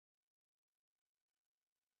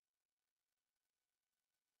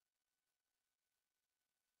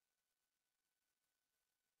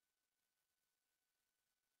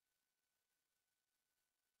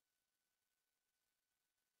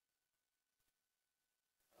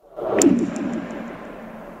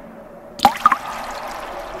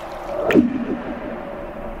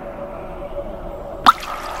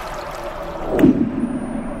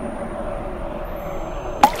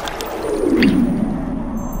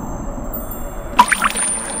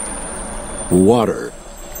Water.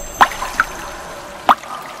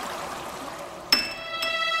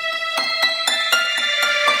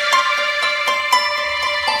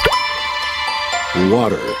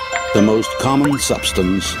 Water, the most common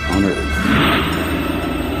substance on Earth.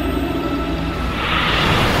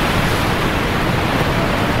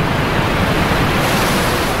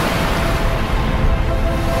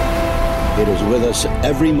 It is with us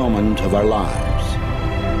every moment of our lives.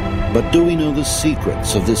 But do we know the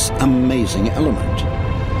secrets of this amazing element?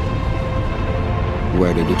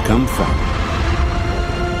 Where did it come from?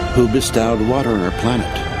 Who bestowed water on our planet,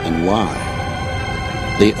 and why?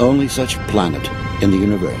 The only such planet in the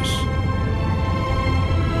universe.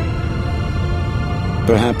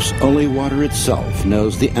 Perhaps only water itself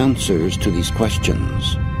knows the answers to these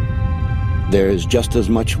questions. There is just as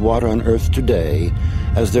much water on Earth today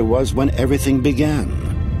as there was when everything began,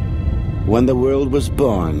 when the world was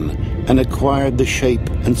born and acquired the shape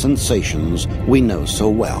and sensations we know so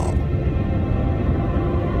well.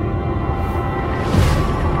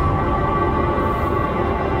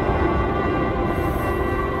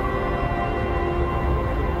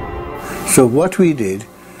 So what we did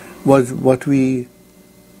was what we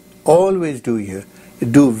always do here,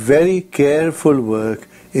 do very careful work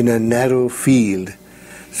in a narrow field.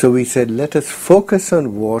 So we said, let us focus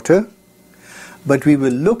on water, but we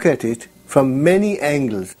will look at it from many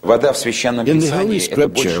angles. In the Holy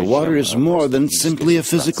Scripture, water is more than simply a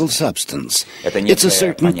physical substance. It's a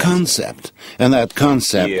certain concept, and that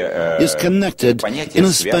concept is connected in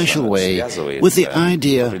a special way with the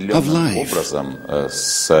idea of life.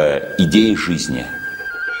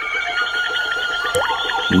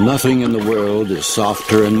 Nothing in the world is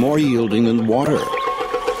softer and more yielding than water.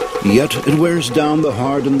 Yet it wears down the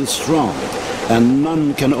hard and the strong, and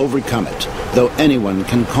none can overcome it, though anyone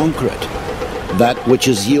can conquer it. That which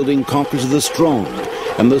is yielding conquers the strong,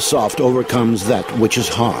 and the soft overcomes that which is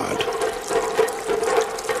hard.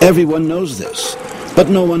 Everyone knows this, but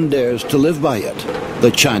no one dares to live by it.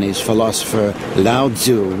 The Chinese philosopher Lao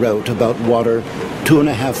Tzu wrote about water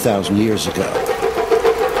 2,500 years ago.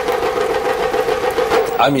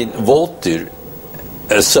 I mean, water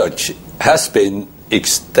as such has been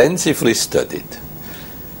extensively studied.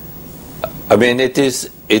 I mean, it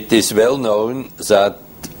is well known that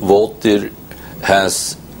water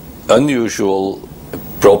has unusual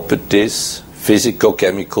properties,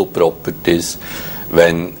 physico-chemical properties,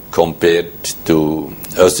 when compared to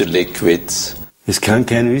other liquids.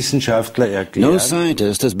 No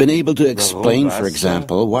scientist has been able to explain, for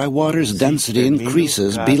example, why water's density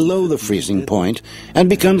increases below the freezing point and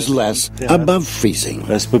becomes less above freezing.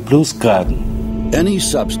 Any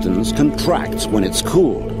substance contracts when it's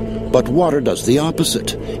cooled, but water does the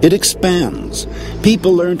opposite. It expands.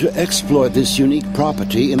 People learned to exploit this unique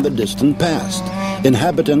property in the distant past.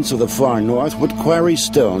 Inhabitants of the far north would quarry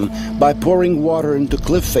stone by pouring water into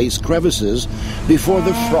cliff face crevices before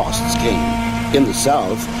the frosts came. In the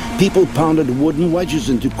south, people pounded wooden wedges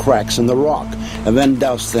into cracks in the rock and then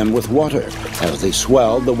doused them with water. As they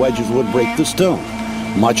swelled, the wedges would break the stone.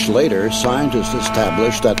 Much later, scientists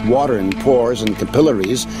established that water in pores and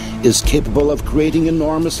capillaries is capable of creating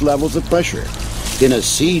enormous levels of pressure. In a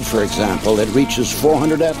seed, for example, it reaches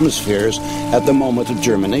 400 atmospheres at the moment of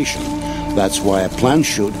germination. That's why a plant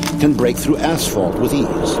shoot can break through asphalt with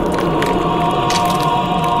ease.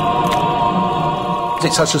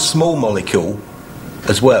 It's such a small molecule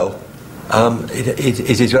as well. It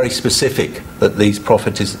is very specific that these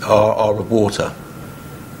properties are of water.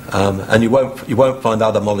 And you won't find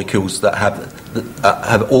other molecules that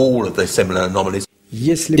have all of the similar anomalies.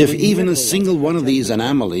 If even a single one of these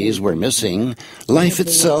anomalies were missing, life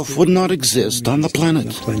itself would not exist on the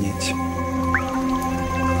planet.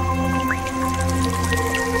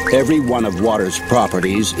 Every one of water's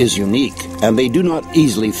properties is unique, and they do not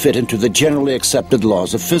easily fit into the generally accepted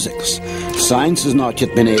laws of physics. Science has not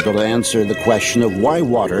yet been able to answer the question of why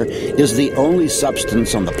water is the only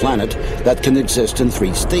substance on the planet that can exist in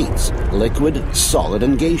three states: liquid, solid,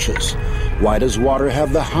 and gaseous. Why does water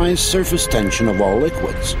have the highest surface tension of all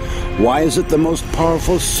liquids? Why is it the most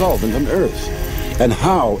powerful solvent on Earth? And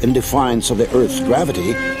how, in defiance of the Earth's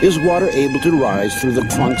gravity, is water able to rise through the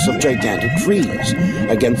trunks of gigantic trees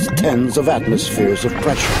against tens of atmospheres of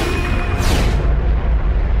pressure?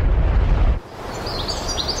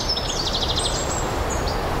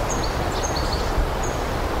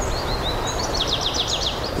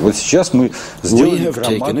 We have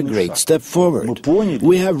taken a great step forward.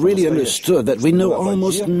 We have really understood that we know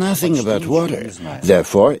almost nothing about water.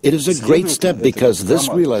 Therefore, it is a great step because this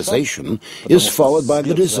realization is followed by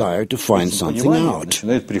the desire to find something out.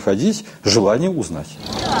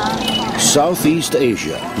 Southeast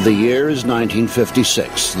Asia. The year is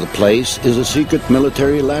 1956. The place is a secret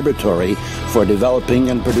military laboratory for developing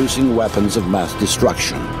and producing weapons of mass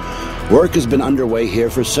destruction. Work has been underway here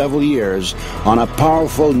for several years on a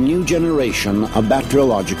powerful new generation of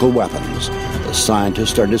bacteriological weapons. The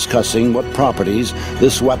scientists are discussing what properties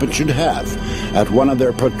this weapon should have at one of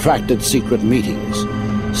their protracted secret meetings.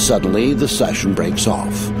 Suddenly, the session breaks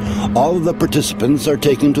off. All of the participants are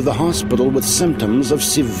taken to the hospital with symptoms of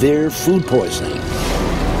severe food poisoning.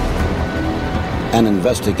 An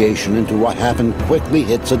investigation into what happened quickly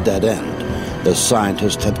hits a dead end. The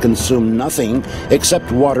scientists had consumed nothing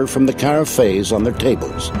except water from the carafes on their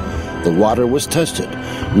tables. The water was tested.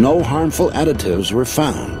 No harmful additives were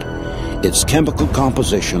found. Its chemical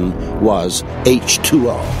composition was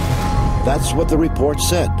H2O. That's what the report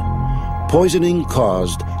said. Poisoning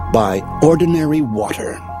caused by ordinary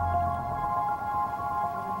water.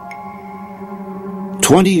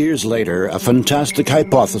 20 years later, a fantastic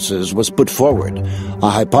hypothesis was put forward. A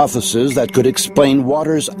hypothesis that could explain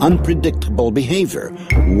water's unpredictable behavior.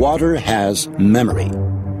 Water has memory.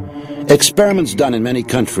 Experiments done in many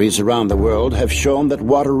countries around the world have shown that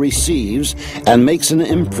water receives and makes an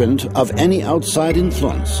imprint of any outside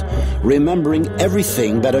influence, remembering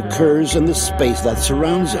everything that occurs in the space that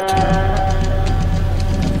surrounds it.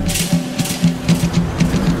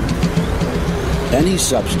 Any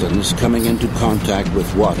substance coming into contact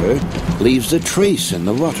with water leaves a trace in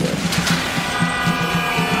the water.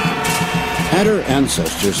 Had our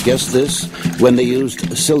ancestors guessed this when they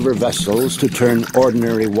used silver vessels to turn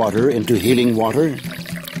ordinary water into healing water?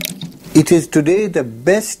 It is today the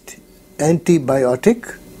best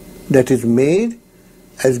antibiotic that is made,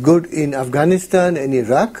 as good in Afghanistan and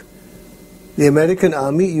Iraq. The American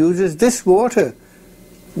army uses this water,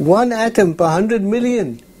 1 atom per 100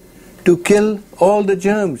 million, to kill all the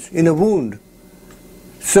germs in a wound.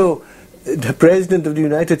 So the President of the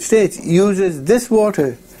United States uses this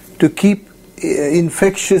water to keep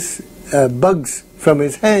infectious bugs from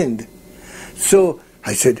his hand. So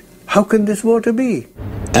I said, how can this water be?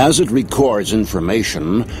 As it records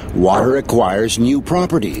information, water acquires new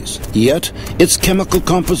properties, yet its chemical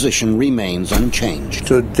composition remains unchanged.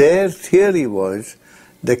 So their theory was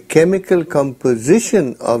the chemical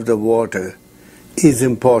composition of the water is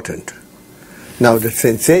important. Now the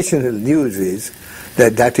sensational news is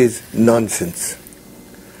that that is nonsense.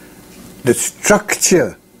 The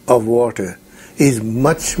structure of water is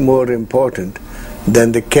much more important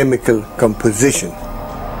than the chemical composition.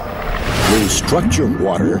 The structure of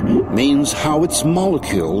water means how its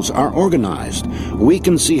molecules are organized. We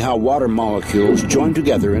can see how water molecules join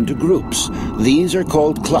together into groups. These are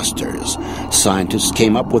called clusters. Scientists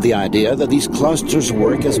came up with the idea that these clusters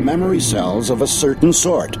work as memory cells of a certain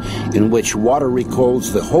sort, in which water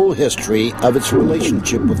recalls the whole history of its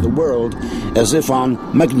relationship with the world as if on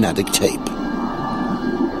magnetic tape.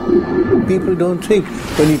 People don't think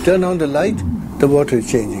when you turn on the light, the water is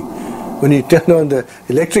changing. When you turn on the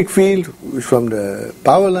electric field from the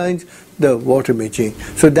power lines, the water may change.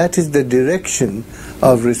 So that is the direction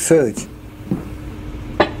of research.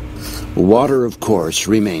 Water, of course,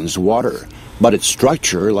 remains water, but its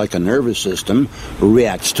structure, like a nervous system,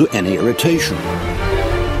 reacts to any irritation.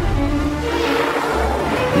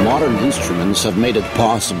 Modern instruments have made it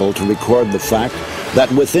possible to record the fact that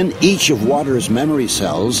within each of water's memory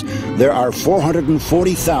cells there are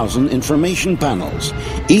 440,000 information panels,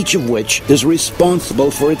 each of which is responsible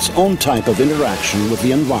for its own type of interaction with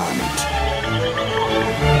the environment.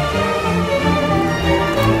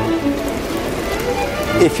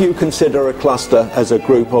 If you consider a cluster as a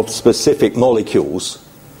group of specific molecules,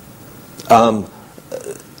 then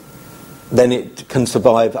it can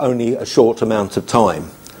survive only a short amount of time.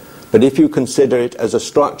 But if you consider it as a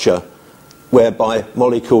structure whereby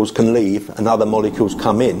molecules can leave and other molecules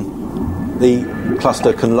come in, the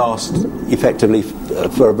cluster can last effectively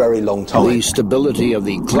for a very long time. The stability of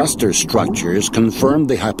the cluster structures confirmed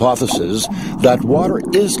the hypothesis that water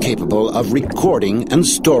is capable of recording and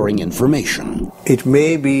storing information. It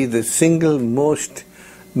may be the single most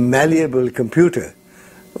malleable computer,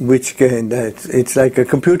 which can, it's like a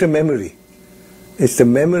computer memory. It's the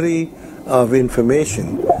memory of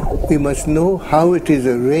information. We must know how it is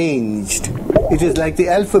arranged. It is like the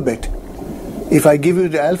alphabet. If I give you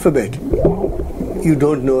the alphabet, you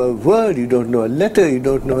don't know a word, you don't know a letter, you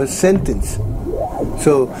don't know a sentence.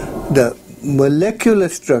 So the molecular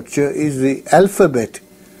structure is the alphabet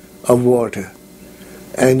of water.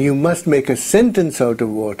 And you must make a sentence out of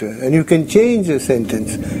water, and you can change a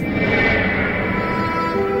sentence.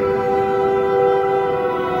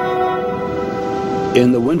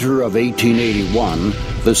 In the winter of 1881,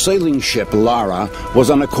 the sailing ship Lara was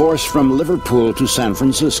on a course from Liverpool to San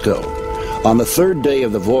Francisco. On the third day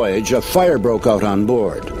of the voyage, a fire broke out on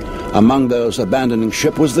board. Among those abandoning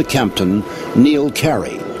ship was the captain, Neil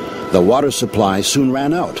Carey. The water supply soon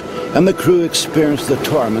ran out, and the crew experienced the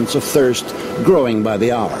torments of thirst growing by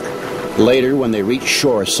the hour. Later, when they reached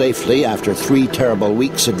shore safely after 3 terrible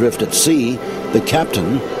weeks adrift at sea, the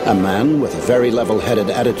captain, a man with a very level-headed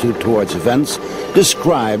attitude towards events,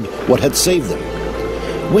 described what had saved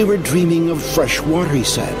them. "We were dreaming of fresh water," he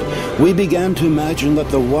said. "We began to imagine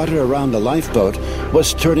that the water around the lifeboat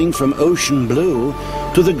was turning from ocean blue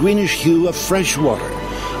to the greenish hue of fresh water.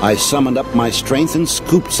 I summoned up my strength and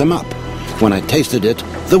scooped some up. When I tasted it,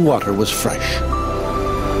 the water was fresh."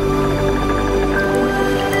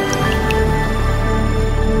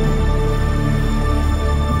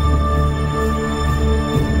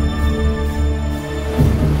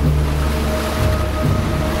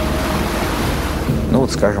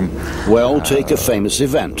 Well, take a famous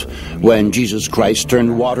event, when Jesus Christ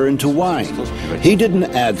turned water into wine. He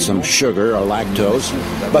didn't add some sugar or lactose,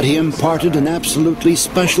 but he imparted an absolutely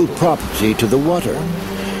special property to the water.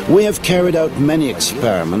 We have carried out many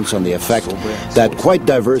experiments on the effect that quite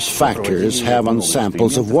diverse factors have on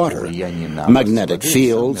samples of water: magnetic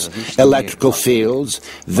fields, electrical fields,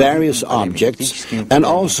 various objects, and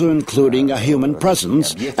also including a human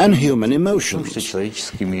presence and human emotions.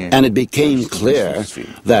 And it became clear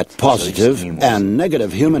that positive and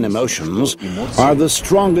negative human emotions are the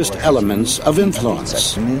strongest elements of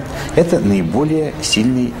influence.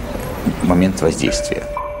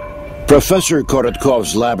 Professor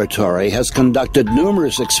Korotkov's laboratory has conducted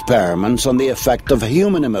numerous experiments on the effect of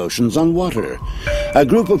human emotions on water. A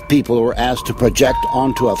group of people were asked to project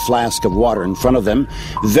onto a flask of water in front of them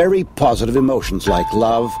very positive emotions like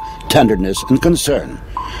love, tenderness, and concern.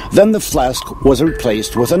 Then the flask was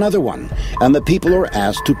replaced with another one, and the people were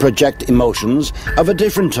asked to project emotions of a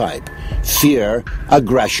different type: fear,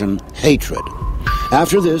 aggression, hatred.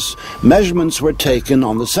 After this, measurements were taken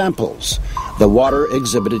on the samples. The water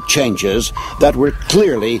exhibited changes that were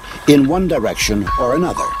clearly in one direction or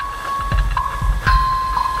another.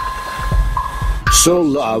 So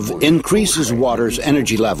love increases water's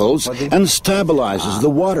energy levels and stabilizes the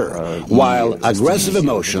water, while aggressive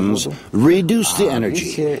emotions reduce the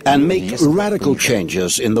energy and make radical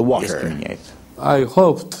changes in the water. I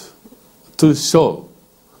hoped to show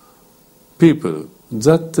people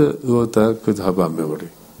that water could have a memory.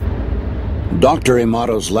 Dr.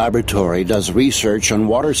 Emoto's laboratory does research on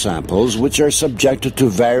water samples which are subjected to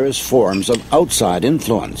various forms of outside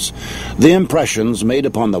influence. The impressions made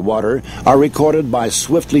upon the water are recorded by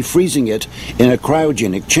swiftly freezing it in a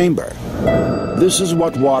cryogenic chamber. This is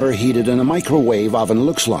what water heated in a microwave oven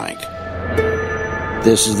looks like.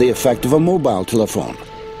 This is the effect of a mobile telephone.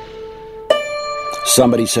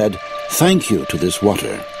 Somebody said, "Thank you to this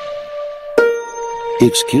water."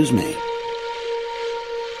 "Excuse me."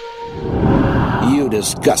 "You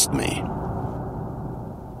disgust me."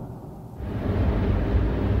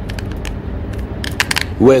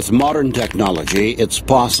 With modern technology, it's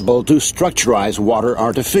possible to structurize water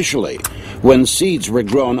artificially. When seeds were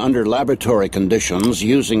grown under laboratory conditions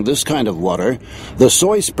using this kind of water, the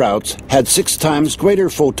soy sprouts had 6 times greater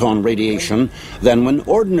photon radiation than when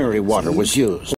ordinary water was used.